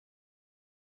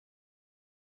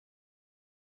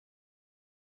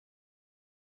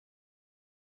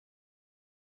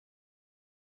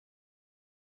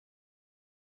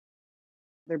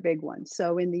They're big ones.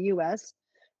 So in the US,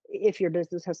 if your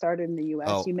business has started in the US,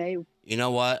 Oh, you may you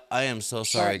know what? I am so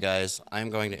sorry, what? guys. I'm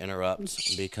going to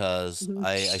interrupt because Hmm.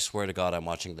 I swear to God, I'm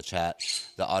watching the chat.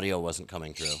 The audio wasn't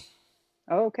coming through.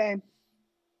 Okay.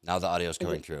 Now the audio is Is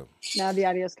coming it through. now the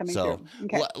audio is coming So through?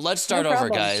 Okay. let's No start over,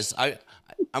 problem. guys.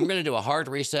 I'm going to do a hard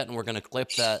reset and we're going to clip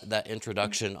that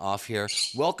introduction off here.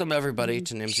 Welcome, everybody, Hmm.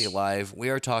 to Nimsy Live. We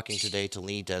are talking today to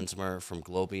Lee Densmer from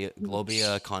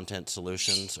Globia Content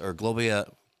Solutions, or Globia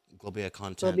Will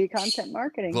Content be content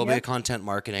marketing. Globia Yep. Content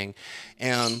Marketing.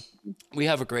 And we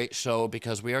have a great show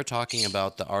because we are talking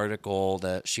about the article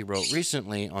that she wrote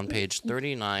recently on page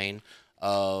 39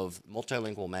 of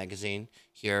Multilingual Magazine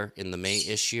here in the May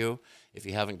issue. If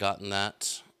you haven't gotten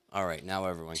that, all right, now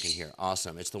everyone can hear.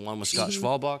 Awesome. It's the one with Scott Hmm.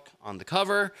 Schwalbach on the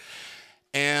cover.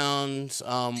 And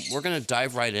we're going to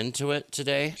dive right into it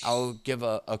today. I'll give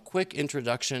a quick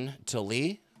introduction to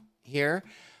Lee here.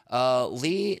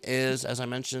 Lee is, as I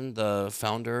mentioned, the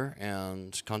founder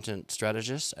and content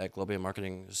strategist at Globia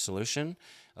Marketing Solution.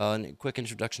 A quick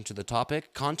introduction to the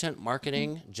topic. Content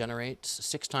marketing generates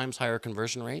 6 times higher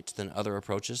conversion rates than other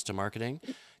approaches to marketing.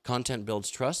 Content builds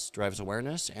trust, drives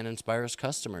awareness, and inspires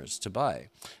customers to buy.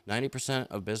 90%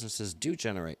 of businesses do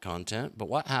generate content, but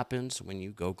what happens when you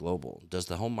go global? Does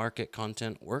the home market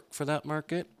content work for that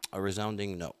market? A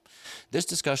resounding no. This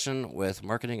discussion with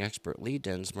marketing expert Lee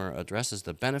Densmer addresses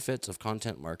the benefits of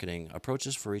content marketing,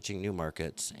 approaches for reaching new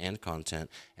markets and content,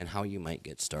 and how you might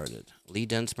get started. Lee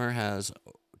Densmer has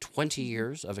 20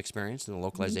 years of experience in the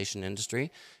localization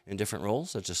industry in different roles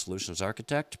such as solutions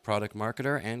architect, product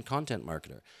marketer, and content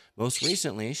marketer. Most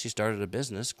recently, she started a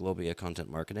business, Globia Content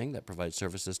Marketing, that provides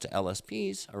services to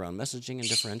LSPs around messaging and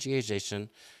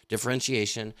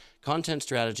differentiation, content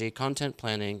strategy, content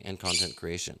planning, and content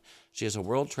creation. She is a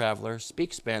world traveler,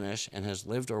 speaks Spanish, and has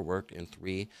lived or worked in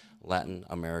 3 Latin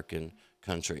American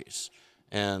countries.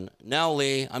 And now,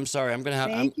 Lee, I'm sorry, I'm gonna have.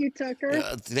 Thank you, Tucker.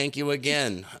 Thank you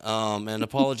again, and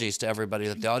apologies to everybody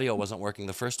that the audio wasn't working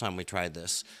the first time we tried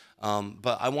this.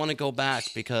 But I want to go back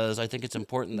because I think it's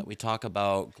important that we talk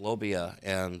about Globia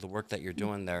and the work that you're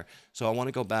doing there. So I want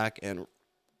to go back and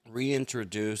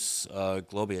reintroduce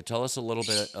Globia. Tell us a little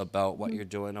bit about what you're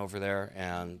doing over there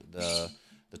and the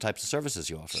types of services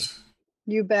you offer.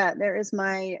 You bet. There is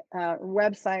my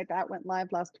website that went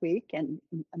live last week, and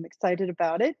I'm excited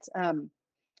about it.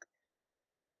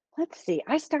 Let's see.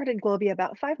 I started Globia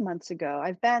about 5 months ago.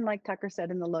 I've been, like Tucker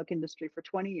said, in the loc industry for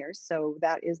 20 years. So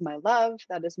that is my love.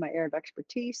 That is my area of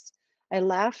expertise. I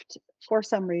left for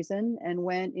some reason and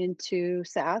went into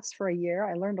SaaS for a year.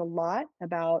 I learned a lot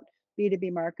about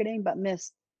B2B marketing, but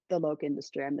missed the loc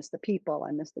industry. I missed the people.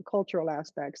 I missed the cultural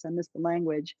aspects. I missed the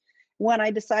language. When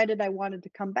I decided I wanted to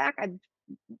come back, I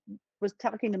was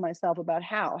talking to myself about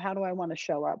how do I want to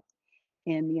show up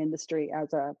in the industry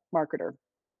as a marketer.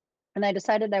 And I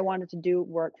decided I wanted to do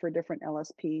work for different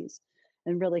LSPs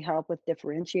and really help with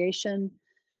differentiation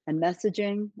and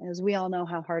messaging, as we all know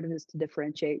how hard it is to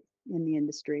differentiate in the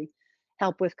industry.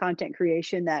 Help with content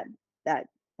creation that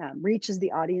reaches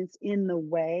the audience in the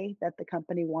way that the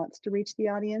company wants to reach the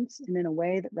audience and in a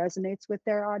way that resonates with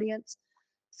their audience.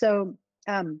 So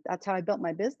that's how I built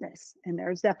my business. And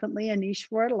there's definitely a niche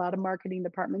for it. A lot of marketing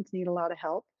departments need a lot of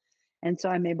help, and so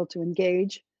I'm able to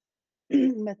engage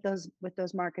with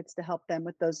those markets to help them,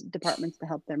 with those departments to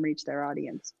help them reach their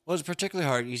audience. Well, it's particularly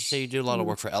hard. You say you do a lot of Mm-hmm.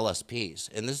 work for LSPs,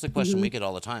 and this is the question we Mm-hmm. get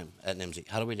all the time at NIMSY.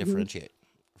 How do we Mm-hmm. differentiate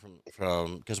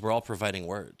from because we're all providing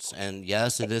words, and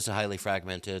yes, it is a highly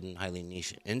fragmented and highly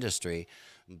niche industry,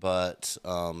 but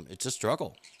it's a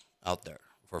struggle out there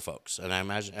for folks, and I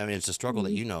mean, it's a struggle that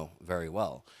Mm-hmm. you know very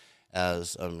well.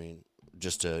 As I mean,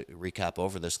 just to recap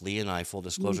over this, Lee and I, full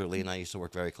disclosure, Lee and I used to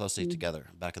work very closely Mm-hmm. together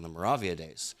back in the Moravia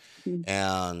days. Mm-hmm.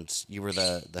 And you were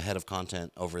the head of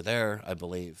content over there, I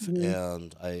believe. Mm-hmm.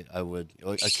 And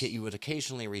you would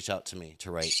occasionally reach out to me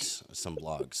to write some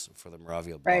blogs for the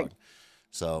Moravia Right. blog.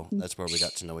 So Mm-hmm. that's where we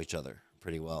got to know each other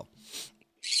pretty well.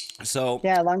 So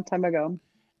Yeah, a long time ago.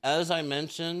 as I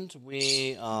mentioned,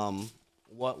 we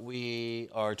what we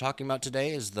are talking about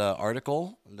today is the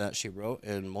article that she wrote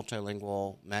in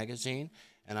Multilingual Magazine,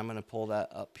 and I'm going to pull that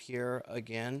up here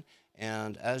again.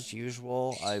 And as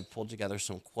usual, I pulled together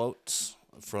some quotes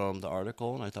from the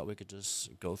article, and I thought we could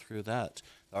just go through that.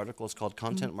 The article is called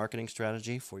 "Content Marketing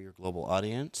Strategy for Your Global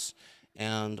Audience,"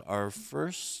 and our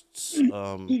first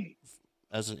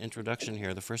as an introduction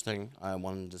here, the first thing I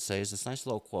wanted to say is this nice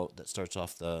little quote that starts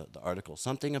off the article.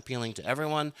 Something appealing to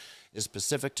everyone is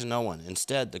specific to no one.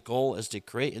 Instead, the goal is to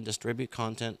create and distribute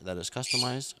content that is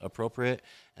customized, appropriate,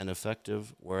 and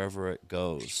effective wherever it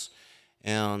goes.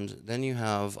 And then you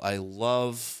have, I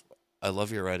love I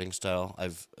love your writing style.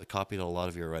 I've copied a lot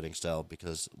of your writing style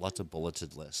because lots of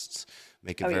bulleted lists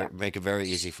Oh yeah. make it very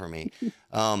easy for me.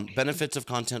 Benefits of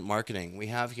content marketing. We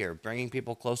have here bringing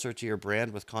people closer to your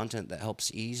brand with content that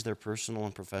helps ease their personal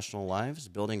and professional lives,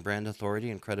 building brand authority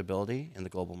and credibility in the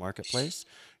global marketplace,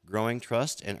 growing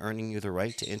trust and earning you the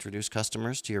right to introduce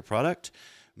customers to your product,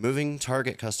 moving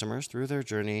target customers through their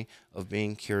journey of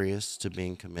being curious to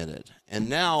being committed. And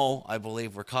now I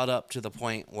believe we're caught up to the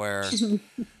point where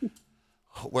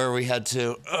we had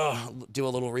to do a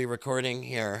little re-recording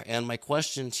here. And my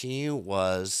question to you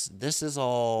was, this is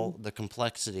all the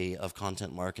complexity of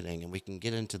content marketing, and we can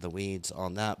get into the weeds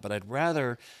on that, but I'd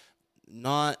rather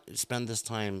not spend this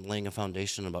time laying a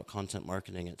foundation about content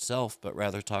marketing itself, but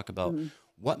rather talk about Mhm.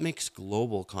 what makes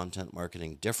global content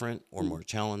marketing different or more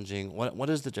challenging. What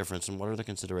is the difference, and what are the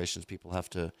considerations people have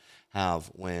to have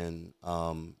when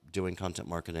doing content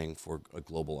marketing for a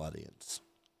global audience?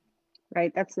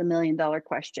 Right. That's the $1 million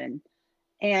question.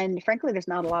 And frankly, there's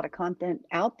not a lot of content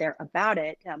out there about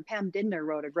it. Pam Didner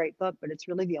wrote a great book, but it's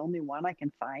really the only one I can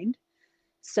find.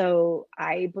 So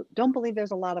don't believe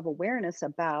there's a lot of awareness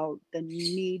about the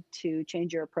need to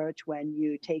change your approach when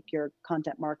you take your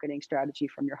content marketing strategy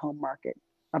from your home market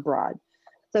abroad.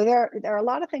 So there are a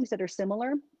lot of things that are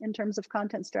similar in terms of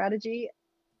content strategy,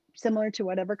 similar to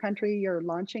whatever country you're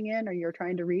launching in or you're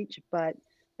trying to reach, but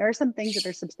there are some things that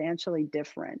are substantially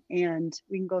different, and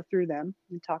we can go through them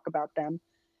and talk about them.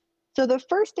 So the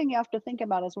first thing you have to think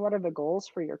about is, what are the goals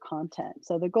for your content?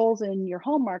 So the goals in your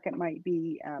home market might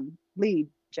be lead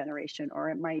generation,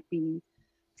 or it might be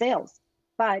sales.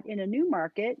 But in a new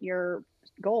market, your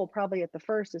goal probably at the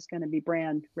first is going to be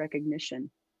brand recognition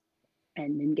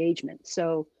and engagement.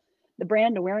 So the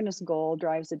brand awareness goal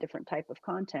drives a different type of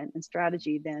content and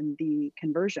strategy than the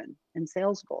conversion and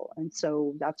sales goal. And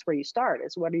so that's where you start,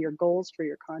 is what are your goals for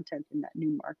your content in that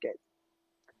new market?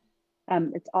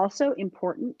 It's also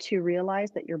important to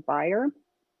realize that your buyer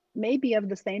may be of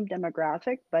the same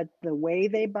demographic, but the way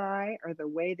they buy or the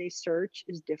way they search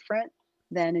is different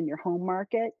than in your home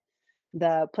market.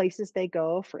 The places they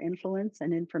go for influence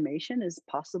and information is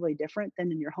possibly different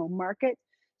than in your home market.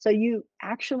 So you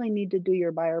actually need to do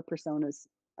your buyer personas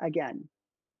again,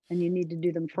 and you need to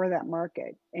do them for that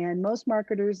market. And most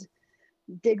marketers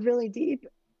dig really deep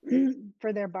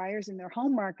for their buyers in their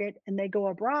home market, and they go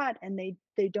abroad and they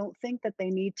don't think that they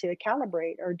need to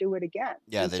calibrate or do it again.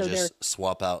 Yeah, And they so they're just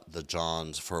swap out the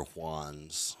Johns for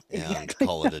Juans and exactly.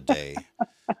 call it a day,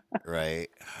 right?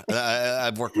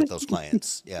 I've worked with those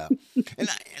clients, yeah, and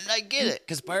I get it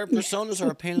because buyer personas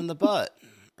are a pain in the butt,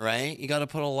 right? You got to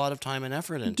put a lot of time and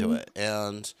effort into Mhm, it,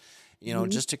 and mhm,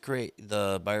 just to create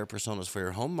the buyer personas for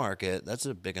your home market, that's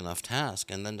a big enough task,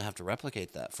 and then to have to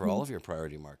replicate that for all mhm. of your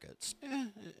priority markets,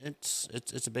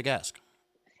 it's a big ask.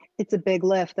 It's a big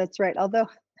lift, that's right. Although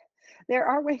there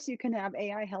are ways you can have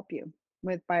AI help you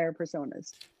with buyer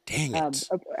personas. Dang Um, it.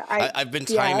 uh, I I've been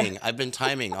yeah. timing. I've been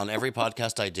timing on every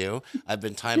podcast I do. I've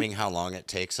been timing how long it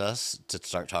takes us to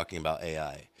start talking about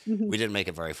AI. Mhm. We didn't make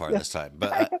it very far Yeah. this time,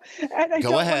 but I know, and I go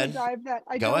don't wanna ahead. dive that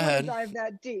I Go don't wanna ahead. dive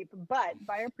that deep, but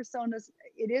buyer personas,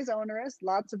 it is onerous,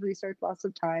 lots of research, lots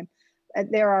of time.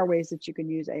 And there are ways that you can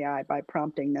use AI by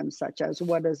prompting them, such as,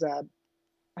 what is a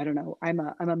I don't know, I'm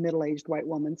a middle-aged white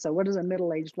woman, so what is a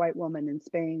middle-aged white woman in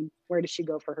Spain, where does she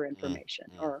go for her Mm, information?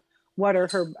 mm. Or what are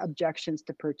her objections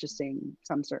to purchasing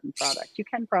some certain product? You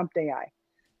can prompt AI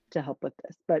to help with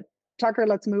this. But Tucker,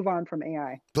 let's move on from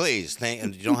AI. Please,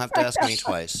 and you don't have to ask me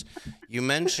twice. You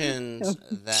mentioned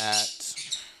that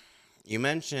you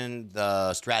mentioned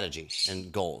the strategy and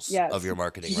goals of Yes. your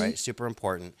marketing, Mhm. right? Super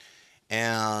important.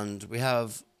 And we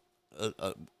have,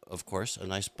 of course, a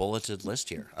nice bulleted list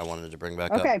here I wanted to bring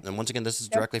back up. Okay. And once again, this is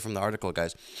Yep. directly from the article,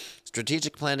 guys.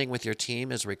 Strategic planning with your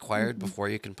team is required Mhm. before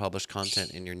you can publish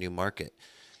content in your new market.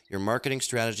 Your marketing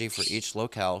strategy for each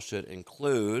locale should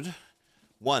include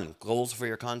one, goals for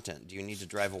your content. Do you need to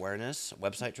drive awareness,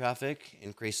 website traffic,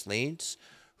 increase leads?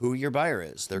 Who your buyer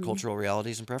is, their Mhm. cultural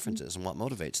realities and Mhm. preferences, and what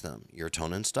motivates them. Your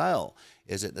tone and style.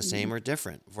 Is it the Mhm. same or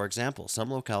different? For example, some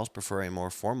locales prefer a more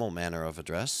formal manner of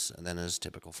address than is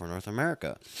typical for North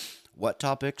America. What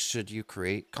topics should you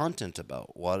create content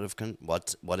about?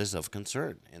 What is of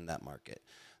concern in that market?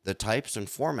 The types and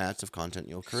formats of content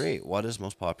you'll create. What is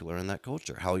most popular in that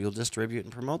culture? How you'll distribute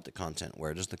and promote the content.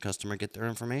 Where does the customer get their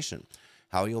information?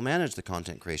 How you'll manage the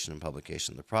content creation and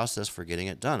publication, the process for getting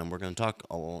it done, and we're going to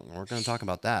talk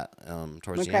about that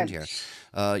towards the Okay. end here.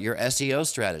 Your SEO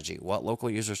strategy, what local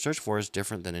users search for, is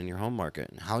different than in your home market,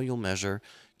 and how you'll measure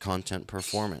content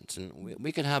performance. And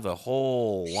we could have a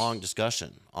whole long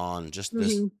discussion on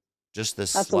Mhm. just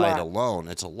this That's a slide lot. alone.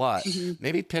 It's a lot. Mhm.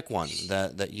 Maybe pick one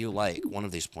that you like, one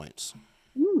of these points.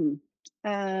 Mm.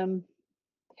 Um,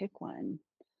 pick one.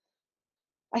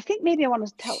 I think maybe I want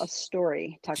to tell a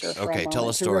story, Tucker, for a Okay, tell a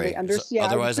moment to really story. yeah,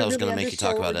 Otherwise, to I was going really to make you underscore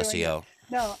talk what we're about doing here. SEO.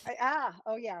 No,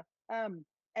 oh yeah.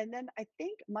 And then I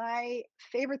think my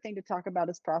favorite thing to talk about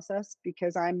is process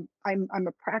because I'm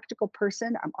a practical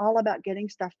person. I'm all about getting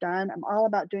stuff done. I'm all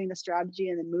about doing the strategy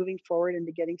and then moving forward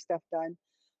into getting stuff done.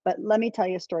 But let me tell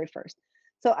you a story first.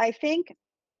 So I think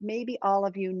maybe all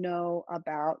of you know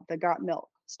about the Got Milk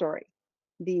story,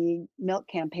 the milk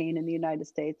campaign in the United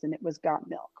States, and it was Got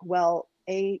Milk. Well,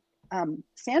 a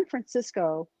San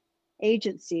Francisco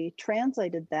agency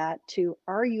translated that to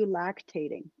 "Are you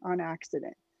lactating?" on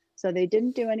accident. So they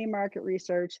didn't do any market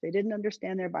research. They didn't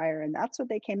understand their buyer, and that's what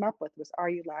they came up with was "Are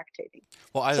you lactating?"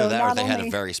 Well, either So that or not they had a only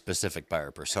very specific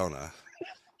buyer persona.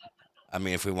 I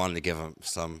mean, if we wanted to give them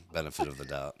some benefit of the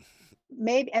doubt.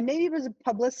 maybe it was a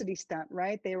publicity stunt,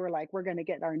 right? They were like, "We're going to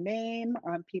get our name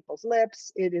on people's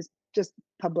lips." It is just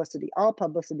publicity. All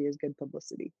publicity is good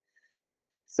publicity.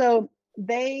 So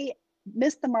they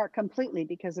missed the mark completely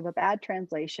because of a bad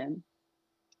translation.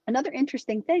 Another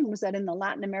interesting thing was that in the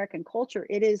Latin American culture,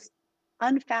 it is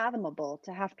unfathomable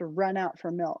to have to run out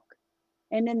for milk.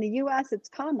 And in the US, it's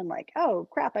common, like, oh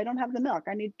crap, I don't have the milk.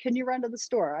 Can you run to the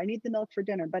store? I need the milk for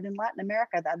dinner. But in Latin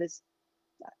America, that is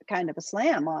kind of a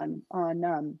slam on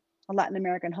a Latin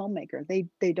American homemaker.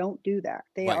 They don't do that.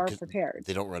 They Right, are because prepared.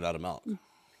 they don't run out of milk.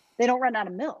 They don't run out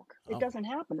of milk. It Oh, doesn't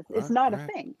happen. all It's right, not all a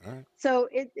right, thing. all right. So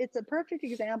it's a perfect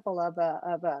example of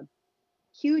a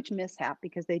huge mishap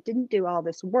because they didn't do all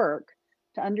this work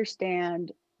to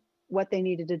understand what they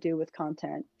needed to do with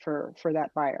content for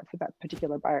that buyer, for that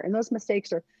particular buyer. And those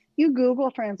mistakes are, you Google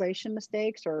translation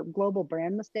mistakes or global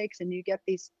brand mistakes and you get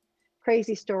these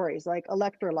crazy stories like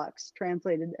Electrolux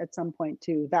translated at some point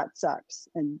to "that sucks."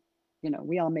 And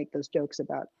we all make those jokes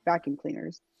about vacuum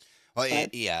cleaners, Well,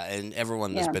 but yeah, and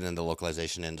everyone that's yeah. been in the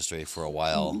localization industry for a Hmm.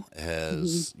 while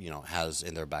Hmm. has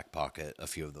in their back pocket a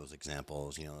few of those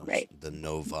examples. Right. The Hmm.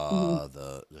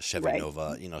 Nova, the Chevy Right.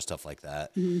 Nova, stuff like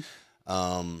that. Hmm.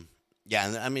 Um, yeah,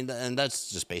 and I mean, and that's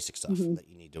just basic stuff Hmm. that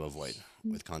you need to avoid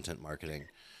with content marketing.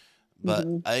 But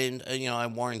Hmm. I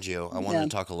warned you. I wanted Yeah. to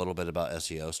talk a little bit about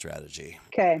SEO strategy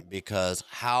Okay. because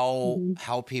how Hmm.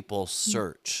 how people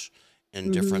search in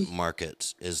Hmm. different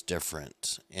markets is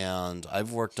different. And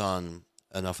I've worked on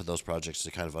enough of those projects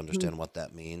to kind of understand what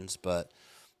that means. But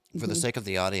for the Hmm. sake of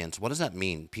the audience, what does that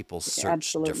mean? People search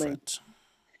Absolutely. different.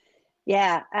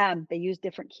 Yeah. They use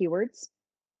different keywords.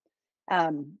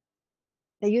 Um,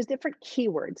 they use different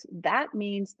keywords. That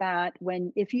means that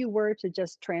if you were to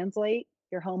just translate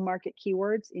your home market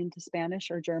keywords into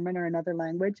Spanish or German or another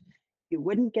language, you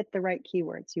wouldn't get the right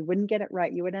keywords. You wouldn't get it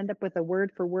right. You would end up with a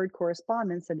word for word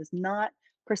correspondence that is not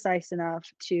precise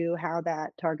enough to how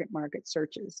that target market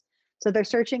searches. So they're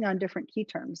searching on different key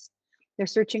terms. They're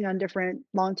searching on different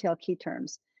long tail key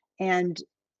terms. And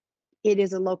it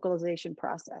is a localization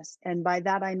process. And by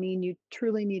that, I mean you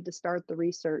truly need to start the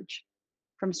research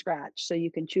from scratch so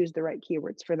you can choose the right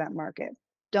keywords for that market.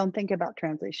 Don't think about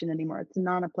translation anymore. It's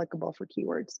non applicable for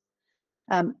keywords.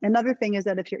 Another thing is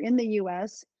that if you're in the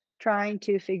US trying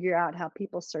to figure out how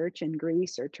people search in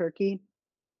Greece or Turkey,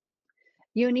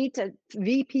 you need to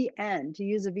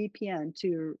use a VPN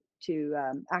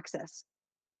to access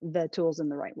the tools in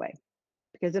the right way.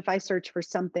 Because if I search for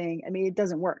something, I mean, it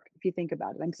doesn't work if you think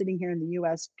about it. I'm sitting here in the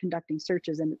US conducting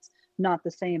searches, and it's not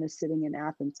the same as sitting in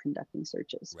Athens conducting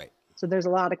searches. Right. So there's a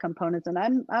lot of components, and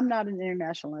I'm not an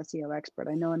international SEO expert.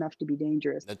 I know enough to be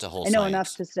dangerous. That's a whole I know enough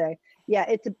science. to say, yeah,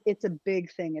 it's a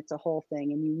big thing. It's a whole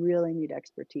thing, and you really need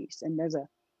expertise. And there's a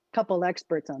couple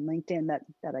experts on LinkedIn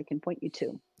that I can point you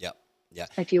to Yep. Yeah.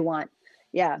 if you want.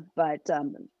 Yeah, but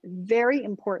very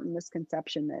important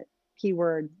misconception that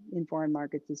keyword in foreign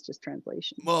markets is just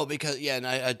translation. Well, because yeah, and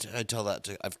I've told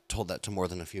that to more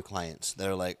than a few clients.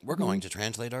 They're like, we're Hmm. going to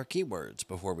translate our keywords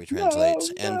before we translate, No,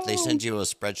 and they no. send you a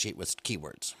spreadsheet with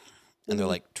keywords, and they're Mm,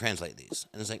 like, translate these,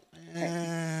 and it's like,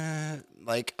 right.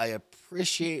 like I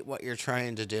appreciate what you're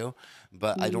trying to do,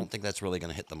 but I Hmm. don't think that's really going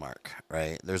to hit the mark,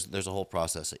 right? There's a whole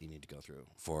process that you need to go through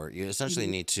for you. Essentially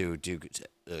Hmm. need to do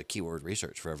keyword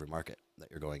research for every market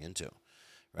that you're going into,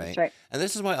 That's right? right. And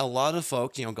this is why a lot of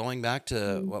folks, going back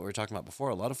to Hmm. what we were talking about before,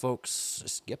 a lot of folks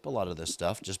skip a lot of this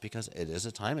stuff just because it is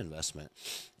a time investment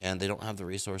and they don't have the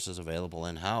resources available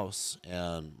in house.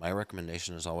 And my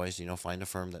recommendation is always, find a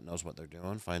firm that knows what they're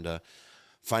doing, find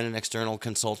an external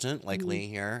consultant like Hmm. Lee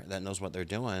here that knows what they're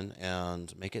doing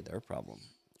and make it their problem,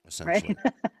 Right. essentially.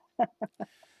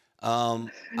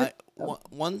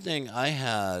 One thing I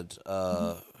had,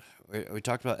 we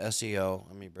talked about SEO.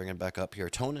 Let me bring it back up here.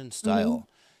 Tone and Hmm. style.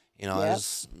 Yep.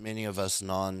 As many of us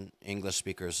non-English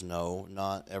speakers know,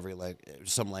 not every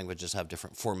some languages have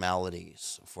different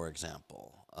formalities. For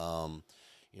example,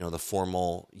 the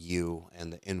formal you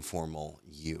and the informal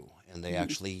you, and they Mhm.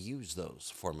 actually use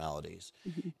those formalities.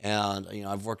 Mhm. And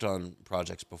I've worked on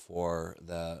projects before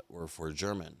that were for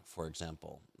German, for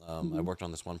example. I Mhm. worked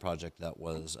on this one project that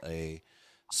was a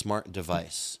smart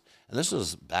device, and this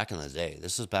was back in the day.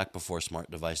 This is back before smart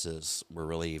devices were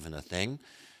really even a thing.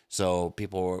 So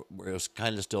it was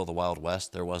kind of still the Wild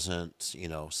West. There wasn't,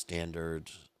 standard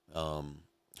um,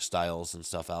 styles and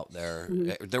stuff out there.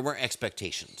 Mhm. There weren't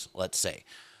expectations, let's say,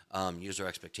 user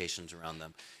expectations around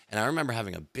them. And I remember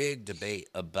having a big debate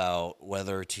about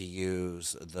whether to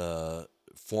use the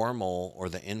formal or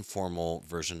the informal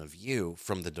version of you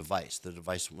from the device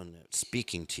when it's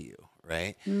speaking to you,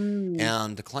 right? Mm.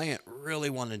 And the client really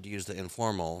wanted to use the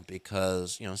informal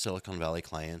because, Silicon Valley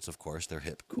clients, of course, they're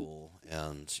hip, cool,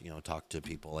 and, talk to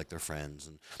people like their friends.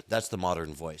 And that's the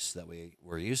modern voice that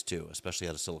we're used to, especially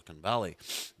out of Silicon Valley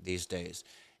these days.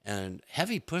 And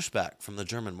heavy pushback from the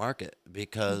German market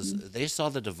because Mhm. they saw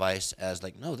the device as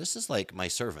like, no, this is like my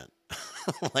servant.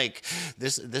 Like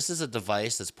this is a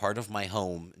device that's part of my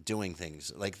home doing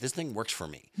things. Like this thing works for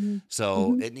me. Mhm.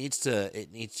 So Mhm. it needs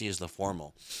to use the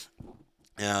formal.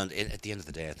 And at the end of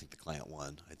the day, I think the client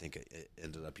won. I think it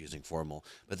ended up using formal.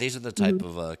 But these are the type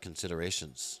Mhm. of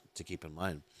considerations to keep in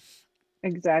mind.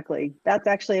 Exactly. That's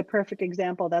actually a perfect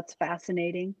example. That's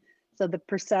fascinating. So the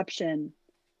perception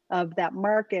of that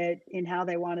market in how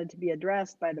they wanted to be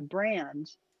addressed by the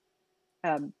brand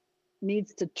um,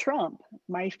 needs to trump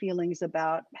my feelings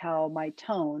about how my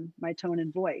tone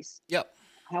and voice, Yep.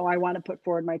 how I want to put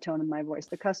forward my tone and my voice.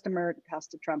 The customer has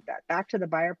to trump that. Back to the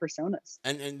buyer personas,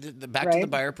 And back to the right?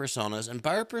 buyer personas, and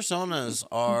buyer personas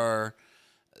are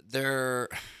they're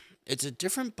it's a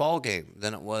different ball game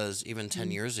than it was even 10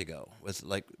 Mhm. years ago with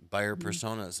like buyer Mhm.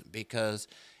 personas because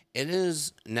it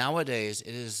is nowadays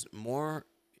it is more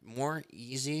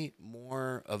easy,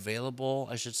 more available,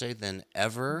 I should say, than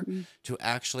ever Mhm. to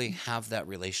actually have that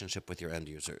relationship with your end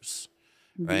users,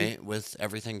 Mhm. right? With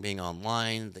everything being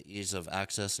online, the ease of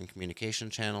access and communication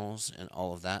channels and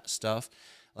all of that stuff.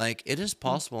 Like it is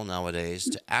possible nowadays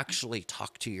to actually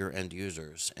talk to your end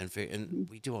users, and Mhm.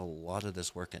 we do a lot of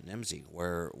this work at NIMSY,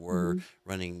 where we're Mhm.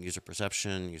 running user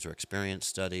perception, user experience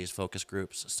studies, focus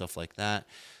groups, stuff like that.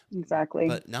 Exactly.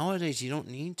 But nowadays, you don't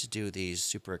need to do these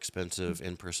super expensive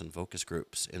in-person focus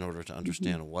groups in order to Mhm.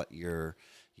 understand what your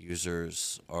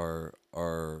users are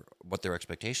what their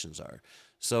expectations are.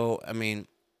 So, I mean,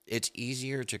 it's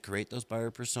easier to create those buyer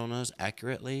personas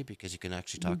accurately because you can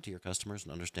actually Mhm. talk to your customers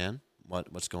and understand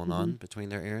what's going Mhm. on between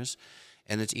their ears,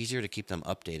 and it's easier to keep them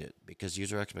updated because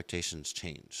user expectations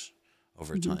change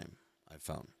over Mhm. time. I've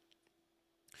found.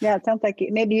 Yeah, it sounds like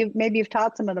maybe you've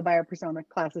taught some of the buyer persona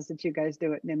classes that you guys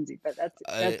do at NIMSY, but that's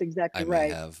I exactly may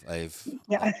right. have.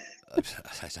 Yeah,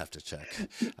 I'd have to check.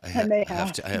 I may I have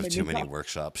have, to. I have maybe too many not.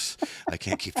 workshops. I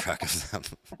can't keep track of them.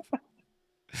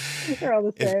 They're all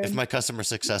the If same. my customer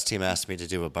success team asks me to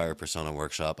do a buyer persona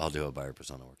workshop, I'll do a buyer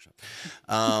persona workshop.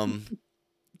 Um,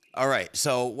 all right.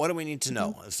 So, what do we need to Mhm.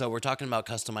 know? So, we're talking about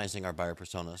customizing our buyer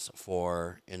personas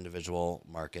for individual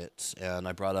markets. And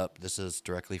I brought up this is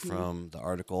directly Mhm. from the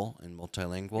article in Okay.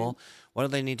 Multilingual. What do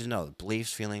they need to know?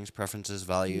 Beliefs, feelings, preferences, Mhm.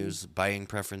 values, buying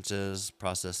preferences,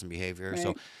 process, and behavior. So,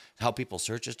 Right. how people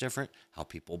search is different, how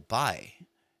people buy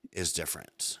is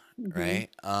different, Mhm.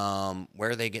 right?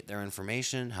 Where they get their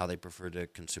information, how they prefer to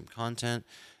consume content,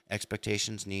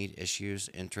 expectations, need, issues,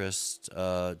 interests.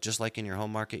 Just like in your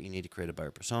home market, you need to create a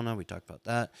buyer persona. We talked about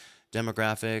that.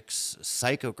 Demographics,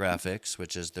 psychographics,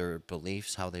 which is their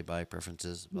beliefs, how they buy,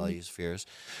 preferences, Mhm. values, fears.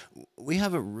 We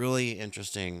have a really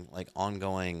interesting, like,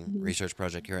 ongoing Mhm. research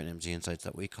project here at MZ Insights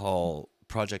that we call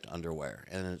Project Underwear,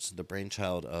 and it's the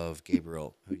brainchild of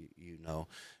Gabriel, who you know,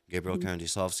 Gabriel Mhm.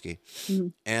 Karandislavsky,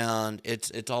 Mhm. and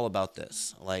it's all about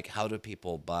this, like how do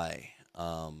people buy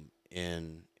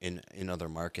in other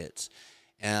markets,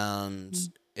 and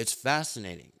Mhm. it's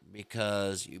fascinating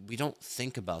because we don't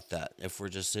think about that if we're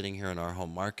just sitting here in our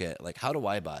home market. Like, how do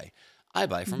I buy? I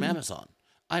buy from Mhm. Amazon.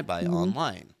 I buy Mhm.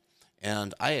 online,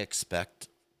 and I expect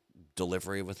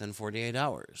delivery within 48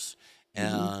 hours. Mhm.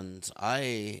 And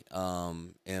I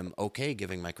am okay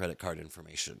giving my credit card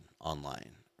information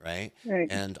online, right? Right.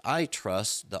 And I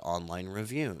trust the online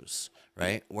reviews,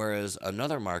 right? Whereas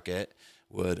another market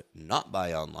would not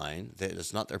buy online. That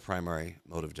is not their primary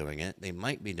mode of doing it. They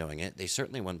might be doing it. They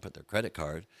certainly wouldn't put their credit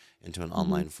card into an Mhm.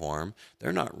 online form.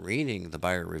 They're not reading the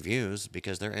buyer reviews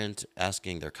because they're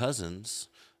asking their cousins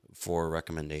for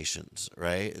recommendations,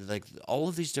 right? Like all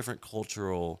of these different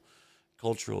cultural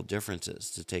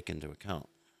differences to take into account.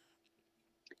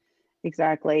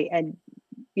 exactly. And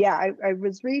yeah, I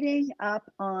was reading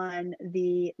up on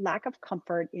the lack of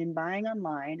comfort in buying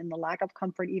online and the lack of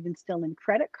comfort even still in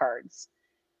credit cards.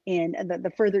 And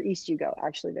the further east you go,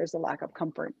 actually, there's a lack of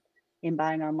comfort in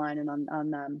buying online and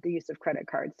on the use of credit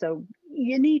cards. So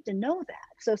you need to know that.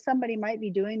 So somebody might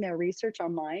be doing their research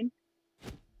online.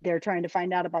 They're trying to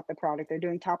find out about the product. They're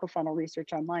doing top of funnel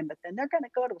research online, but then they're going to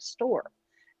go to a store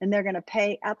and they're going to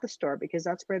pay at the store because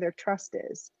that's where their trust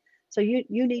is. So you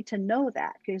need to know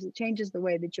that because it changes the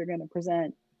way that you're going to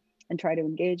present and try to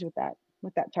engage with that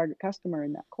target customer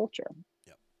in that culture.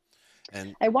 Yep.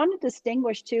 And I want to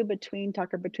distinguish too between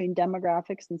Tucker between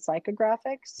demographics and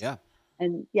psychographics. yeah,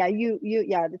 And yeah, you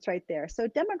yeah, that's right there. So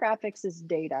demographics is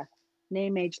data,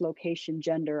 name, age, location,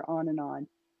 gender, on and on.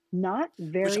 Not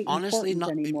which very honestly, important not.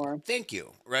 anymore. Thank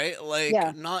you. Right? Like,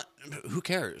 Yeah, not. Who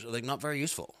cares? Like, not very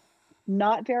useful.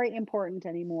 not very important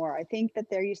anymore. I think that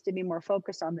there used to be more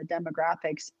focus on the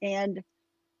demographics, and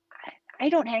I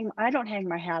don't hang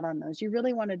my hat on those. You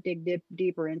really want to dig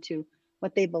deeper into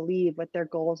what they believe, what their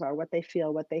goals are, what they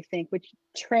feel, what they think, which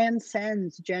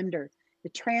transcends gender.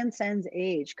 It transcends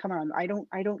age. Come on, I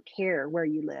don't care where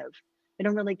you live. I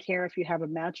don't really care if you have a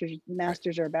Right.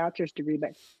 master's or a bachelor's degree,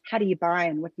 but how do you buy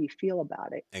and what do you feel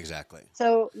about it? Exactly.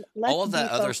 So All let's of that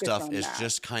other defocus stuff on is that.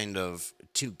 just kind of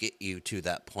to get you to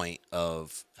that point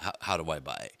of how do I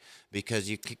buy? Because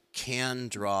you can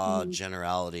draw Mhm,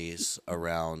 generalities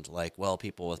around, like, well,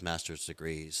 people with master's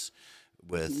degrees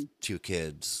with mhm. two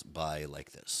kids buy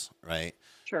like this, right?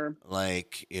 Sure.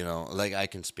 Like, like I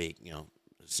can speak,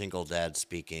 single dad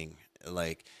speaking,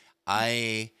 like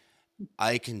I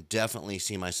I can definitely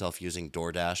see myself using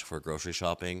DoorDash for grocery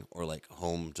shopping or like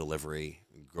home delivery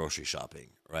grocery shopping,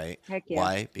 right? Heck yeah.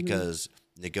 Why? Mhm, Because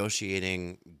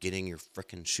negotiating getting your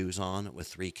frickin' shoes on with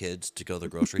three kids to go to the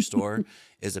grocery store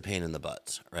is a pain in the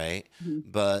butt, right? mhm,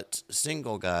 But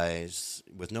single guys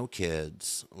with no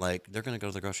kids, like, they're going to go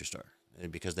to the grocery store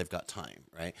because they've got time,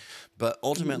 right? But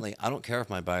mhm, ultimately, I don't care if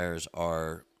my buyers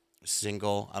are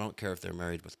single. I don't care if they're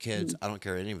married with kids. mhm, I don't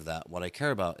care any of that. What I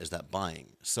care about is that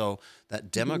buying. So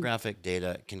that mhm, demographic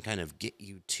data can kind of get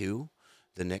you to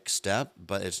the next step,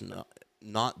 but it's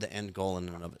not the end goal in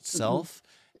and of mhm. itself.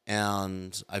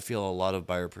 And I feel a lot of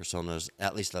buyer personas,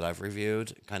 at least that I've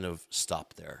reviewed, kind of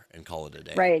stop there and call it a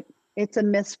day. Right. It's a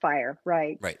misfire,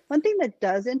 right. Right. One thing that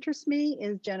does interest me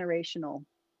is generational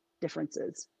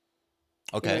differences.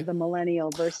 You know, Okay. the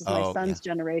millennial versus my Oh, yeah. son's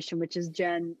generation, which is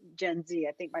Gen Z.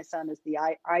 I think my son is the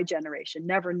I generation,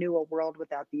 never knew a world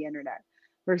without the internet.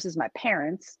 Versus my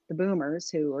parents, the boomers,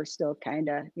 who are still kind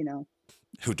of,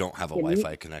 Who don't have a you Wi know,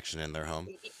 Fi connection in their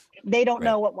home. they don't Right.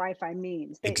 know what Wi-Fi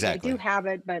means. They do Exactly. have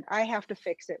it, but I have to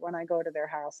fix it when I go to their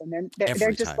house, and then they're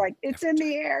Every just time. like, it's Every in time.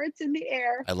 the air, it's in the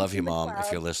air, I love it's you, in the Mom,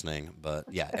 if you're clouds. listening. But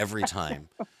yeah, every time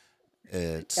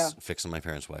Yeah, it's fixing my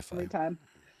parents' Wi Fi. every time.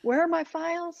 Where are my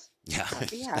files? Yeah,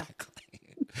 Yeah.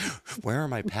 exactly. Where are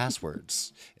my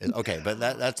passwords? Okay, but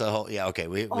that's a whole. Yeah, okay.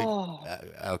 We Oh,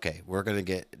 okay. We're gonna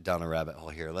get down a rabbit hole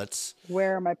here. Let's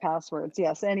where are my passwords?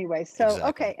 Yes. Anyway, so exactly.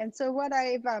 okay, and so what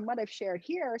I've shared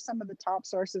here are some of the top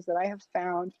sources that I have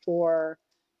found for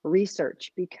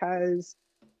research because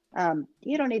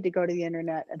you don't need to go to the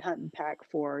internet and hunt and peck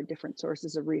for different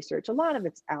sources of research. A lot of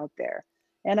it's out there,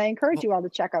 and I encourage Well, you all to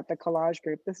check out the Collage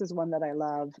Group. This is one that I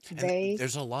love. and They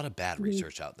there's a lot of bad Mhm,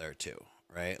 research out there too,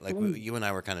 right? Like mhm, you and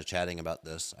I were kind of chatting about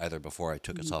this either before I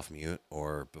took us mhm, off mute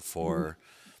or mhm, before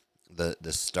the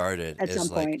started. at some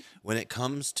Is like point. when it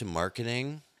comes to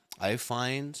marketing, I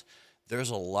find there's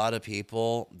a lot of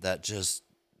people that just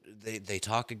they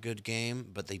talk a good game,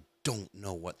 but they don't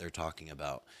know what they're talking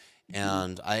about. Mhm,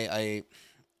 And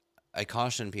I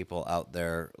caution people out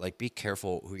there, like, be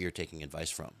careful who you're taking advice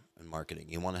from in marketing.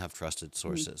 You want to have trusted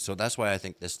mhm, sources. So that's why I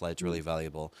think this slide's mhm, really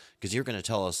valuable because you're going to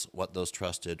tell us what those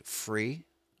trusted free,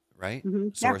 right?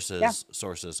 mhm. Yeah, yeah.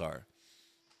 Sources are.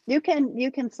 You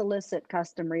can solicit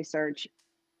custom research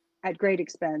at great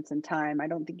expense and time. I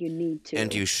don't think you need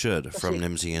And to, you should from especially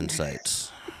Nimsy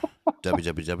Insights.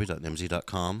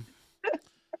 www.nimsy.com.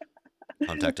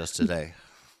 Contact us today.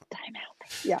 time out.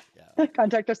 Yeah. Yeah.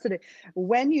 Contact us today.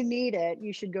 When you need it,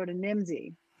 you should go to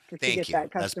Nimsy to Thank get you.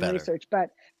 that That's custom better. research.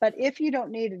 But if you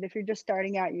don't need it, if you're just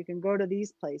starting out, you can go to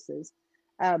these places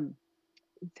um,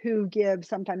 who give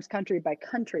sometimes country by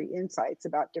country insights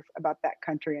about that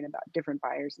country and about different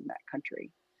buyers in that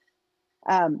country.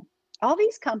 Um, all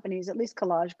these companies, at least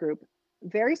Collage Group,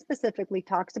 very specifically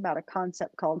talks about a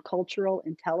concept called cultural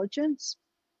intelligence.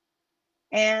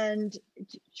 And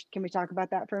can we talk about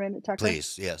that for a minute, Tucker?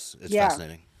 Please. Yes. It's Yeah,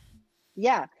 fascinating.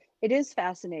 yeah, it is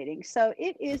fascinating. So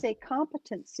it is a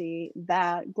competency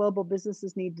that global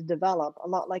businesses need to develop, a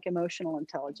lot like emotional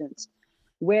intelligence.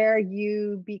 where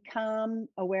you become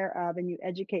aware of and you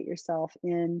educate yourself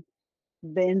in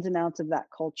the ins and outs of that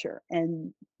culture.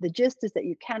 And the gist is that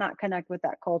you cannot connect with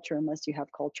that culture unless you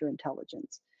have culture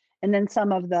intelligence. And then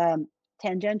some of the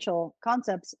tangential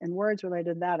concepts and words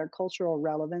related to that are cultural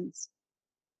relevance.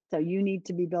 So you need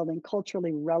to be building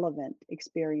culturally relevant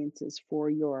experiences for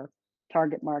your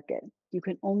target market. You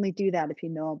can only do that if you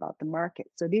know about the market.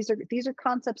 So these are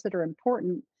concepts that are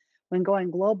important when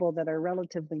going global that are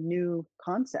relatively new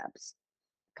concepts.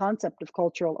 Concept of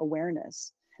cultural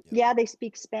awareness. Yep. Yeah, they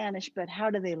speak Spanish, but how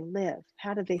do they live?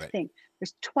 How do they Right. think?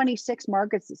 There's 26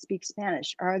 markets that speak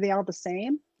Spanish. Are they all the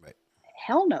same? Right.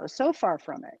 Hell no, so far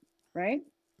from it, right?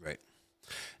 Right.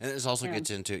 And this also Yeah. gets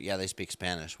into, yeah, they speak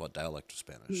Spanish. What dialect of Mm.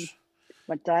 Spanish?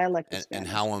 What dialect of And Spanish?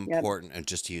 how Yep. important, and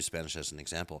just to use Spanish as an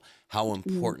example, how Mhm.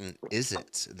 important is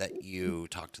it that you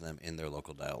talk to them in their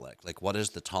local dialect? Like, what is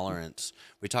the tolerance?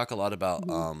 We talk a lot about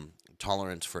Mhm.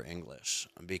 tolerance for English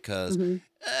because, Mhm.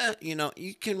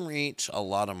 you can reach a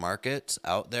lot of markets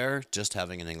out there just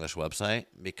having an English website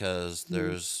because Mhm.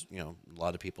 there's, a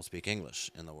lot of people speak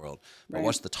English in the world. But Right.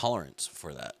 what's the tolerance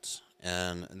for that?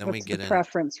 And then we What's the get in.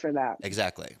 preference for that?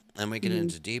 Exactly. And we get Mhm.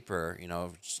 into deeper,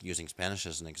 just using Spanish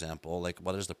as an example, like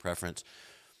what is the preference?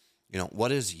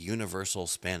 What is universal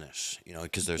Spanish?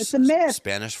 Because It's there's a myth.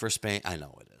 Spanish for Spain. I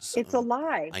know it is. It's a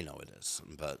lie. I know it is.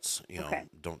 But, Okay.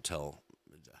 don't tell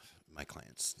my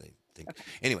clients. They think. Okay.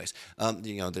 Anyways,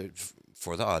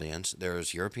 for the audience,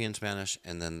 there's European Spanish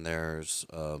and then there's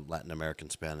Latin American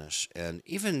Spanish. And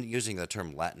even using the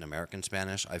term Latin American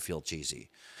Spanish, I feel cheesy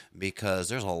because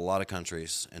there's a lot of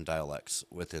countries and dialects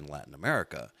within Latin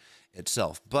America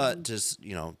itself. But Mhm. just,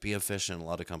 be efficient, a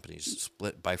lot of companies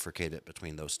bifurcate it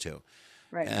between those two.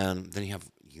 Right. And then you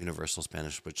have universal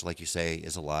Spanish, which, like you say,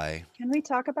 is a lie. Can we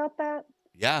talk about that?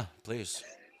 Yeah, please.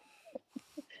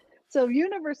 So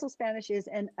universal Spanish is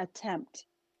an attempt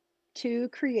to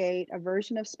create a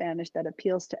version of Spanish that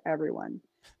appeals to everyone.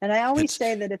 And I always It's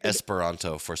say that if it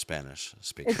Esperanto for Spanish it's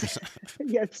speakers.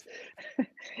 yes,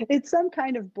 it's some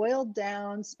kind of boiled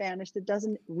down Spanish that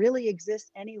doesn't really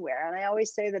exist anywhere. And I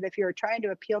always say that if you're trying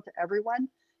to appeal to everyone,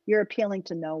 you're appealing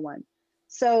to no one.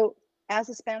 So as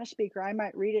a Spanish speaker, I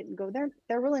might read it and go,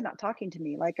 they're really not talking to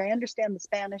me. Like I understand the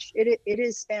Spanish, it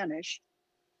is Spanish,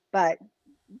 but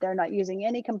they're not using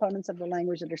any components of the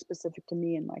language that are specific to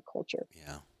me and my culture.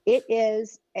 Yeah. It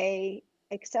is a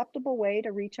acceptable way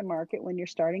to reach a market when you're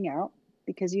starting out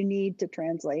because you need to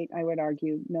translate, I would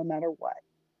argue, no matter what.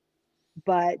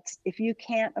 But if you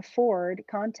can't afford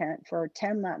content for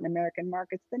 10 Latin American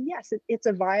markets, then yes, it's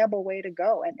a viable way to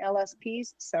go. And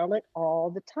LSPs sell it all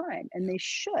the time, and Yeah. they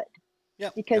should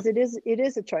Yep. because Yep. it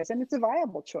is a choice and it's a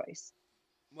viable choice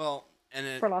Well, and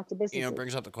it for lots of businesses.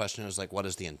 brings up the question is like, what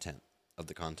is the intent of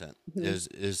the content? Mhm.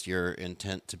 Is your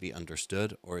intent to be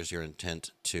understood, or is your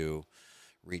intent to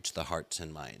reach the hearts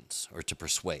and minds, or to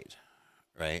persuade?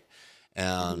 Right.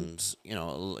 Mhm.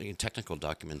 And technical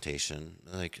documentation,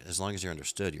 like as long as you're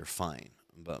understood, you're fine.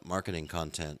 But marketing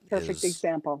content Perfect is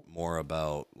example. more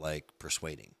about like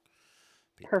persuading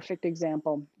people. Perfect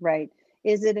example, right?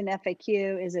 Is it an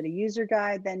FAQ? Is it a user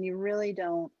guide? Then you really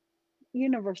don't.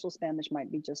 Universal Spanish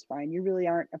might be just fine. You really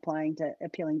aren't applying to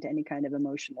appealing to any kind of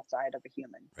emotional side of a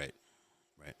human. Right.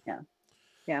 Right. Yeah,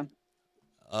 yeah.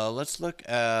 Let's look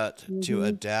at to Hmm.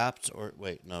 adapt, or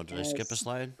wait, no, did I skip a Yes,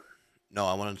 slide? No,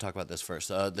 I wanted to talk about this first.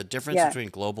 The difference yeah. between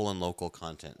global and local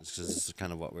content, because this is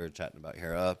kind of what we were chatting about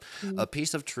here. Mhm. A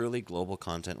piece of truly global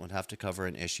content would have to cover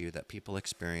an issue that people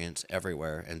experience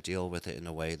everywhere and deal with it in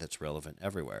a way that's relevant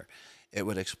everywhere. It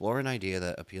would explore an idea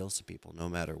that appeals to people no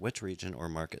matter which region or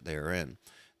market they are in.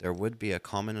 There would be a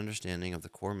common understanding of the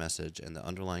core message and the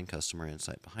underlying customer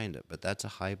insight behind it, but that's a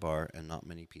high bar, and not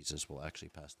many pieces will actually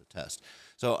pass the test.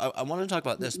 So I want to talk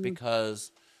about this Mm-mm.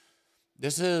 because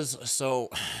this is so.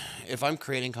 If I'm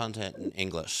creating content in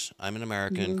English, I'm an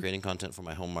American Mhm. creating content for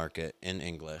my home market in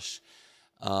English.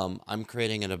 I'm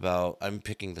creating it about, I'm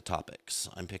picking the topics,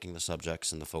 I'm picking the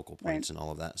subjects and the focal Right. points and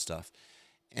all of that stuff.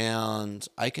 And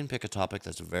I can pick a topic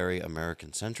that's very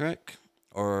American centric,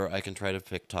 or I can try to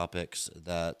pick topics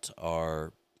that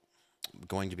are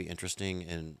going to be interesting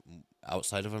in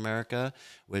outside of America,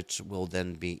 which will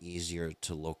then be easier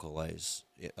to localize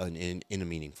in a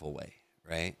meaningful way,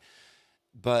 right?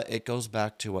 But it goes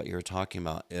back to what you were talking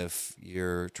about. If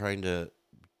you're trying to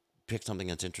pick something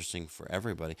that's interesting for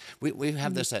everybody, we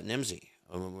have Mhm. this at NIMSY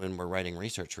when we're writing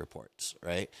research reports,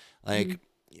 right? Mhm. Like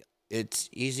it's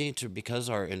easy to, because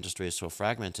our industry is so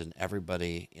fragmented and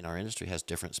everybody in our industry has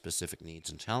different specific needs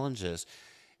and challenges.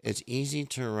 It's easy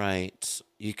to write,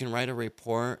 you can write a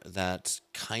report that's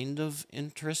kind of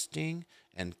interesting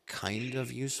and kind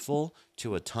of useful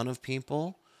to a ton of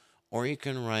people, or you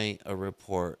can write a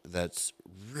report that's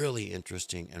really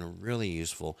interesting and really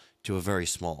useful to a very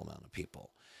small amount of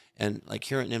people. And like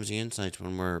here at Nimsy Insights,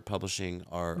 when we're publishing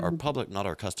our Mhm. public, not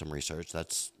our custom research,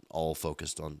 that's all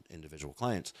focused on individual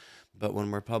clients. But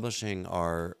when we're publishing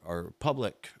our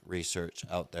public research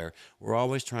out there, we're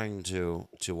always trying to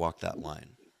walk that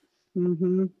line.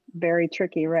 Very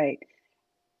tricky, right?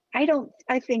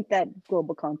 I think that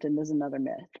global content is another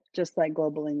myth, just like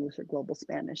global English or global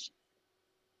Spanish.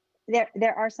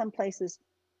 There are some places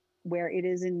where it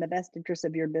is in the best interest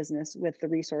of your business with the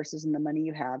resources and the money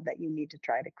you have that you need to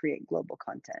try to create global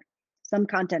content. Some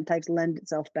content types lend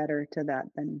itself better to that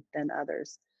than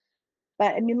others.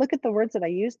 But I mean, look at the words that I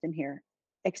used in here.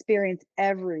 Experience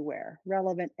everywhere,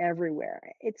 relevant everywhere.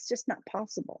 It's just not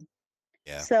possible.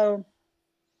 Yeah. So,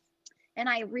 and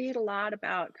I read a lot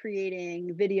about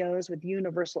creating videos with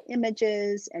universal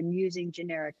images and using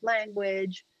generic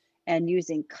language and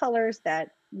using colors that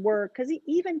work, because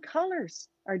even colors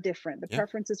are different. The Yeah.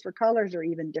 preferences for colors are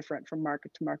even different from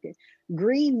market to market.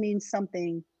 Green means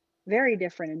something very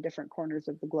different in different corners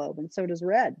of the globe, and so does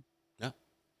red. Yeah.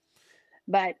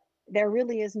 But there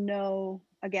really is no,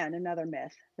 again, another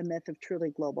myth, the myth of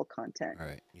truly global content. All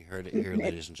right. You heard it here, It,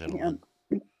 ladies and yeah, gentlemen.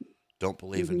 Don't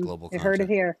believe in mm-hmm. global You heard it content.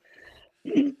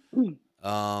 here.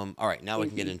 All right, now we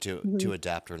can get Easy. into Mm-hmm. to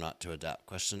adapt or not to adapt.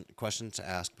 Questions to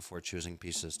ask before choosing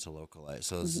pieces to localize.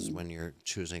 So this is Mm-hmm. when you're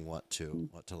choosing what to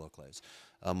localize.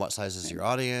 What size is Right. your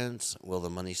audience? Will the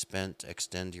money spent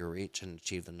extend your reach and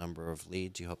achieve the number of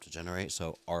leads you hope to generate?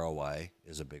 So ROI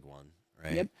is a big one,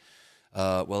 right?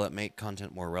 Yep. Will it make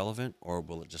content more relevant, or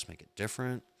will it just make it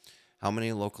different? How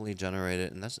many locally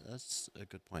generated? And that's a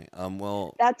good point.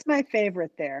 Well, That's my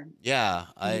favorite there. yeah,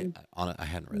 Mm-hmm. I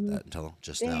hadn't read Mm-hmm. that until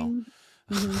just now. Ding.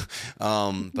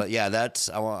 Mm-hmm. But yeah,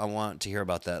 I want to hear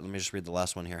about that. Let me just read the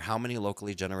last one here. How many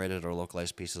locally generated or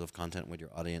localized pieces of content would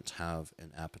your audience have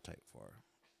an appetite for?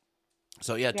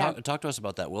 So yeah, Yeah. talk to us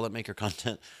about that. Will it make your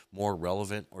content more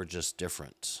relevant or just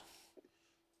different?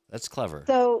 That's clever.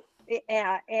 So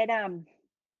yeah,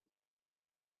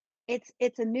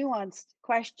 it's a nuanced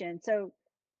question. So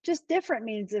just different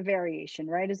means a variation,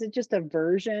 right? Is it just a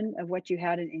version of what you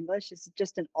had in English? Is it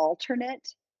just an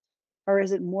alternate? Or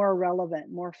is it more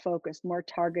relevant, more focused, more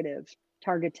targeted?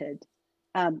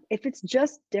 If it's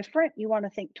just different, you want to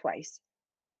think twice,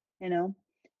 you know,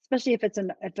 especially if it's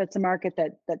a market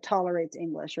that tolerates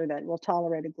English or that will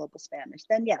tolerate a global Spanish.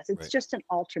 Then yes, it's Right. just an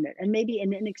alternate and maybe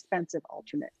an inexpensive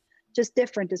alternate. Just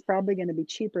different is probably going to be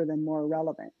cheaper than more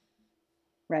relevant,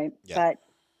 right? Yeah. But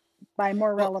by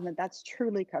more Well, relevant, that's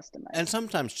truly and customized.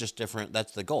 sometimes just different.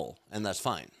 That's the goal, and that's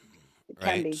fine, It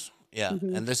can be. right? Yeah.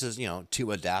 Mm-hmm. And this is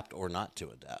to adapt or not to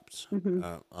adapt. Mm-hmm.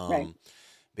 Uh, Right. um,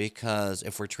 because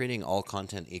if we're treating all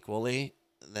content equally,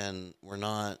 then we're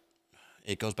not.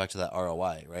 It goes back to that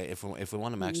ROI, right? If we want to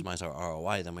Mm-hmm. maximize our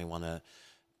ROI, then we want to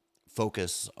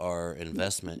focus our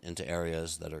investment into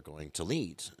areas that are going to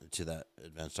lead to that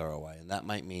advanced ROI, and that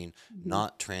might mean Mm-hmm.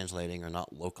 not translating or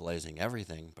not localizing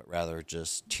everything, but rather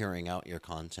just tiering out your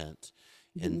content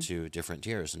Mm-hmm. into different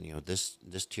tiers. And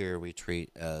this tier we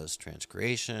treat as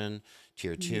transcreation.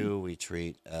 Tier Mm-hmm. two we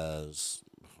treat as,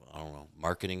 I don't know,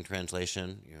 marketing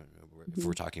translation. If Mm-hmm.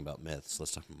 we're talking about myths,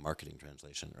 let's talk about marketing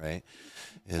translation, right?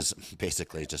 Is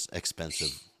basically just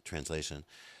expensive translation.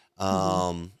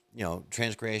 Mm-hmm.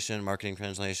 Transcreation, marketing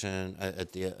translation.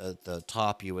 At the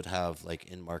top, you would have like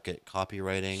in market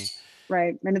copywriting,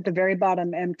 Right. And at the very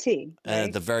bottom, MT, and at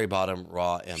right? the very bottom,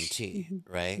 raw MT,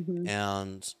 Mm-hmm. right? Mm-hmm.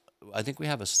 And I think we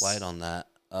have a slide on that.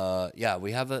 Yeah,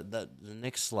 we have the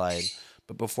next slide.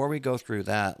 But before we go through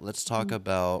that, let's talk Mm-hmm.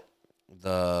 about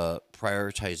the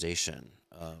prioritization.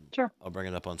 Sure. I'll bring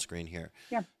it up on screen here.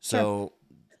 Yeah. Sure. So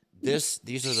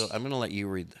these are I'm going to let you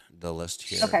read the list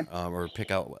Okay. here, or pick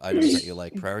out items that you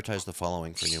like. Prioritize the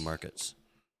following for new markets.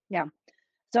 Yeah.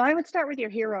 So I would start with your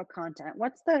hero content.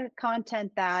 What's the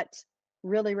content that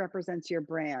really represents your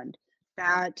brand,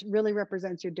 that really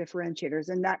represents your differentiators?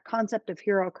 And that concept of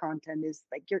hero content is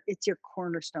like it's your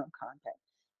cornerstone content.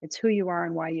 It's who you are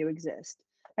and why you exist.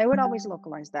 I would always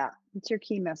localize that. It's your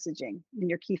key messaging and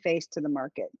your key face to the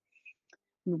market.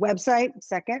 Website,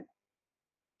 second,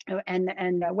 and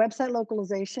website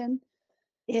localization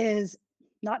is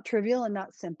not trivial and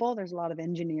not simple. There's a lot of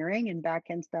engineering and back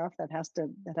end stuff that has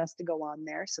to go on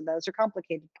there. So those are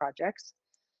complicated projects.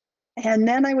 And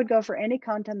then I would go for any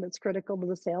content that's critical to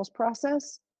the sales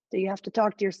process. So you have to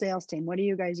talk to your sales team. What do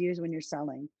you guys use when you're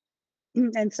selling?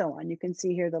 And so on. You can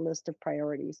see here the list of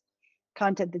priorities.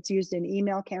 Content that's used in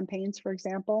email campaigns, for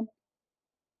example,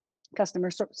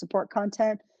 customer support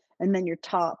content, and then your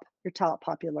top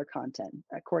popular content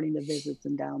according to visits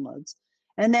and downloads.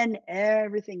 And then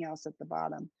everything else at the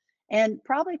bottom. And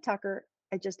probably, Tucker,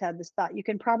 I just had this thought, you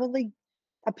can probably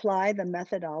apply the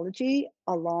methodology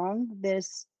along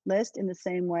this list in the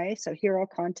same way. So hero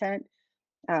content,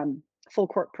 um, full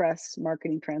court press,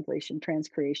 marketing, translation,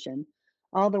 transcreation,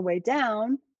 all the way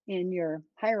down in your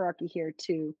hierarchy here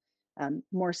to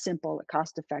more simple,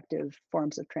 cost-effective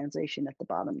forms of translation at the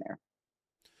bottom there.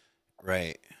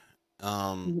 Right.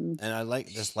 Hmm. And I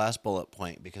like this last bullet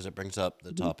point because it brings up the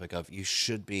Hmm. topic of you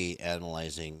should be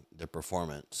analyzing the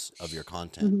performance of your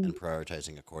content Hmm. and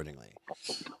prioritizing accordingly,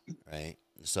 right?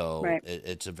 So Right.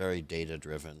 it's a very data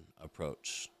driven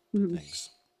approach to Hmm.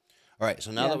 things. All right,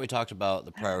 so now that Yeah. we talked about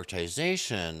the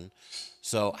prioritization,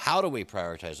 so how do we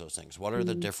prioritize those things? What are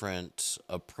the Hmm. different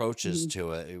approaches Hmm.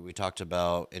 to it? We talked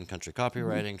about in-country Hmm.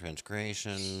 copywriting,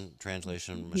 transcreation,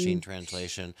 translation, Hmm. machine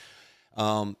translation.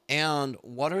 And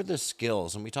what are the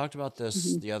skills? And we talked about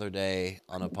this Hmm. the other day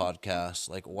on a podcast.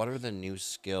 Like, what are the new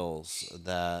skills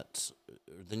that,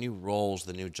 the new roles,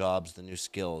 the new jobs, the new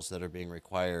skills that are being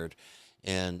required?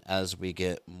 And as we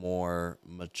get more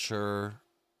mature,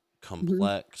 Hmm.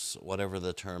 complex, whatever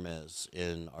the term is,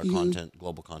 in our Hmm. content,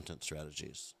 global content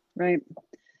strategies. Right.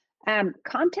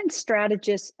 Content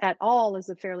strategist at all is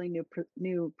a fairly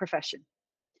new profession.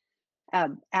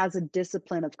 As a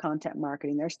discipline of content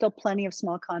marketing, there's still plenty of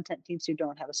small content teams who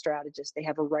don't have a strategist. They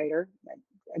have a writer.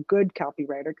 A good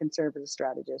copywriter can serve as a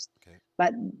strategist. Okay.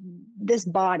 But this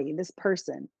body, this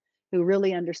person who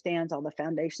really understands all the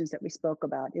foundations that we spoke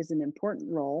about, is an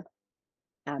important role.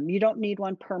 You don't need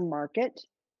one per market,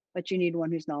 but you need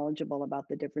one who's knowledgeable about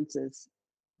the differences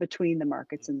between the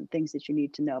markets and the things that you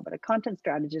need to know. But a content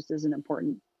strategist is an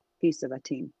important piece of a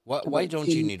team, of Why a don't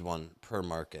you team. need one per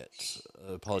market?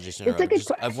 Apologies to It's a interrupt. good Just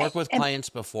question. I've worked with clients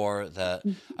before that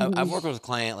I've worked with a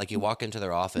client like you walk into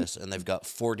their office and they've got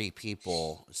 40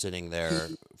 people sitting there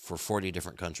for 40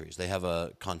 different countries. They have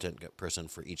a content person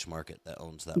for each market that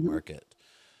owns that market.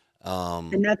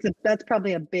 And Um, that's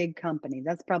probably a big company.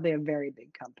 That's probably a very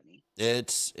big company,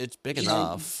 it's big right?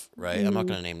 enough, right? I'm not Mm.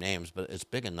 going to name names, but it's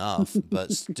big enough.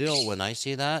 But still, when I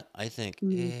see that, I think,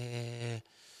 Mm.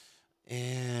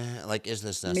 like, is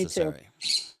this Me too. necessary?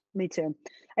 Me too.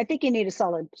 I think you need a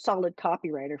solid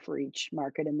copywriter for each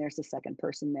market, and there's a second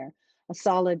person there. A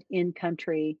solid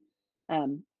in-country,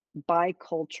 um,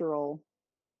 bicultural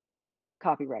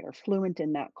copywriter, fluent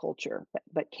in that culture,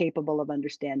 but capable of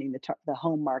understanding the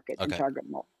home market and Okay. target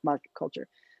market culture.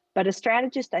 But a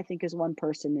strategist, I think, is one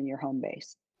person in your home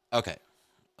base. Okay.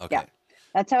 Yeah, Okay.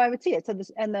 that's how I would see it. So this,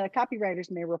 and the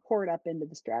copywriters may report up into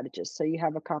the strategist. So you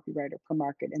have a copywriter per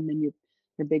market, and then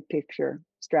your big picture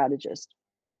strategist.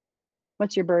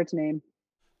 What's your bird's name?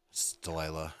 It's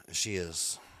Delilah. She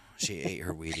ate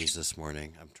her Wheaties this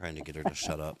morning. I'm trying to get her to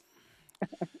shut up.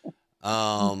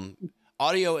 Um,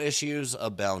 Audio issues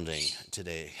abounding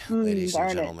today, ladies and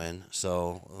Darn it. gentlemen.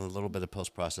 So a little bit of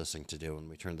post processing to do when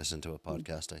we turn this into a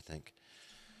podcast, I think.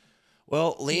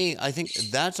 Well, Lee, I think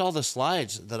that's all the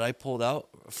slides that I pulled out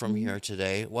from Mhm. here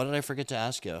today. What did I forget to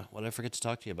ask you? What did I forget to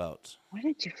talk to you about? What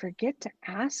did you forget to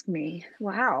ask me?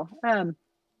 Wow. Do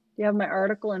you have my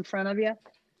article in front of you?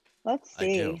 Let's I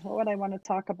do. see. What would I want to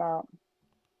talk about?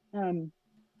 Um,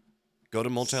 Go to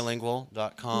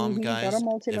multilingual.com, Go to guys.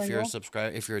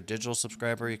 multilingual. If you're a digital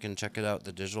subscriber, you can check it out,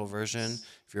 the digital version.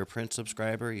 If you're a print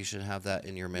subscriber, you should have that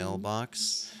in your Mhm.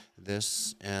 mailbox.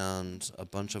 This and a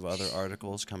bunch of other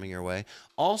articles coming your way.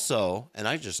 Also, and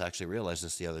I just actually realized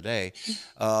this the other day,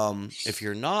 if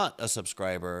you're not a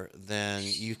subscriber, then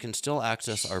you can still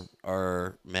access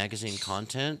our magazine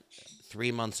content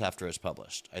 3 months after it's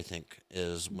published, I think,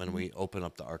 is when Mhm. we open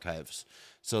up the archives.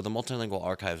 So the multilingual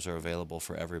archives are available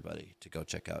for everybody to go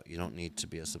check out. You don't need to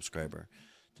be a subscriber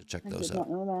to check I those did out. not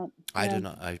know that. I Yeah. did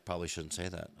not. I probably shouldn't say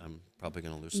that. I'm probably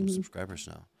going to lose some Hmm. subscribers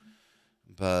now.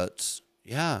 But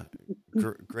yeah,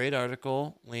 great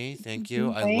article, Lee. Thank you.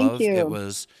 I Thank love it. you.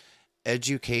 Was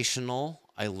educational.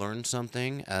 I learned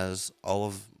something, as all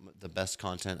of the best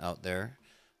content out there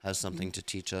has something Mhm. to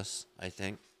teach us, I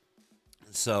think.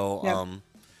 So, Yep.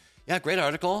 yeah, great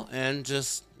article and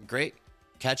just great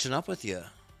catching up with you.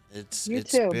 You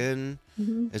too.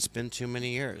 Hmm. It's been too many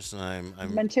years, and It's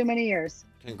I'm been too many years.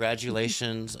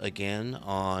 congratulations again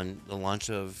on the launch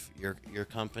of your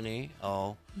company.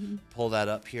 I'll Mhm. pull that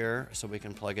up here so we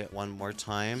can plug it one more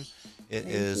time. It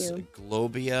Thank is you.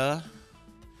 Globia,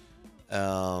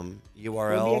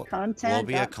 URL GlobiaContent.com.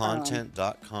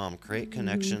 globiacontent.com. Create Hmm.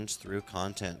 connections through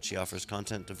content. She offers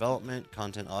content development,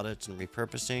 content audits and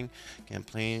repurposing,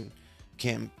 campaign,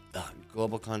 cam,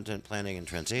 global content planning and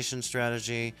translation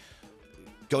strategy.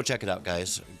 Go check it out,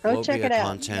 guys. Go check it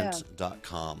out. Yeah.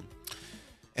 globiacontent.com.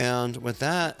 And with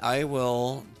that, I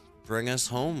will bring us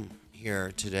home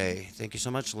here today. Thank you so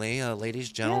much, Lee. Ladies,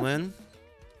 Yeah. gentlemen,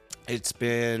 it's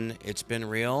been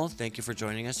real. Thank you for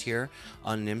joining us here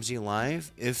on Nimsy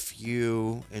Live. If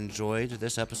you enjoyed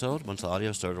this episode, once the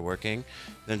audio started working,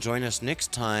 then join us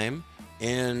next time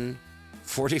in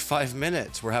 45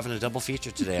 minutes. We're having a double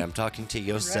feature today. I'm talking to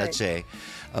Yost Right. Seche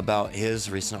about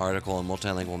his recent article in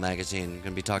Multilingual Magazine. I'm going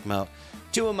to be talking about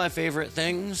two of my favorite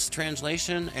things,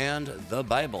 translation and the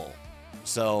Bible.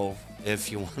 So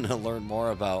if you want to learn more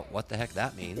about what the heck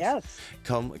that means, Yes.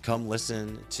 come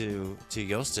listen to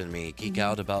Yost and me geek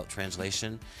out about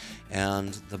translation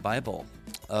and the Bible.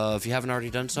 If you haven't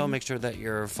already done so, make sure that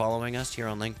you're following us here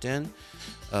on LinkedIn,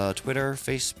 Twitter,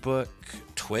 Facebook,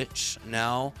 Twitch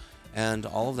now, and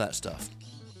all of that stuff.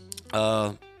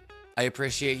 I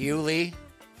appreciate you, Lee,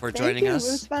 for Thank joining you. It was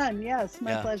us. fun. Yes,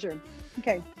 my Yeah. pleasure.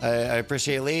 Okay. I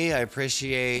appreciate Lee. I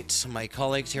appreciate my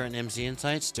colleagues here at MZ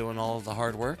Insights doing all of the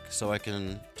hard work so I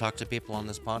can talk to people on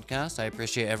this podcast. I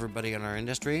appreciate everybody in our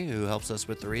industry who helps us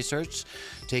with the research,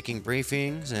 taking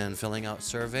briefings and filling out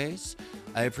surveys.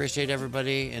 I appreciate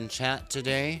everybody in chat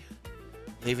today,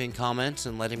 leaving comments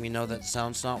and letting me know that the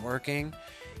sound's not working.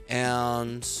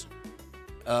 And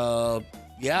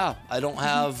yeah, I don't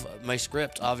have my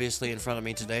script obviously in front of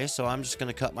me today, so I'm just going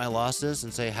to cut my losses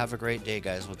and say have a great day,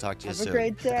 guys. We'll talk to you Have a soon.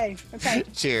 great day. Okay.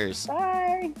 Cheers.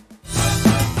 Bye.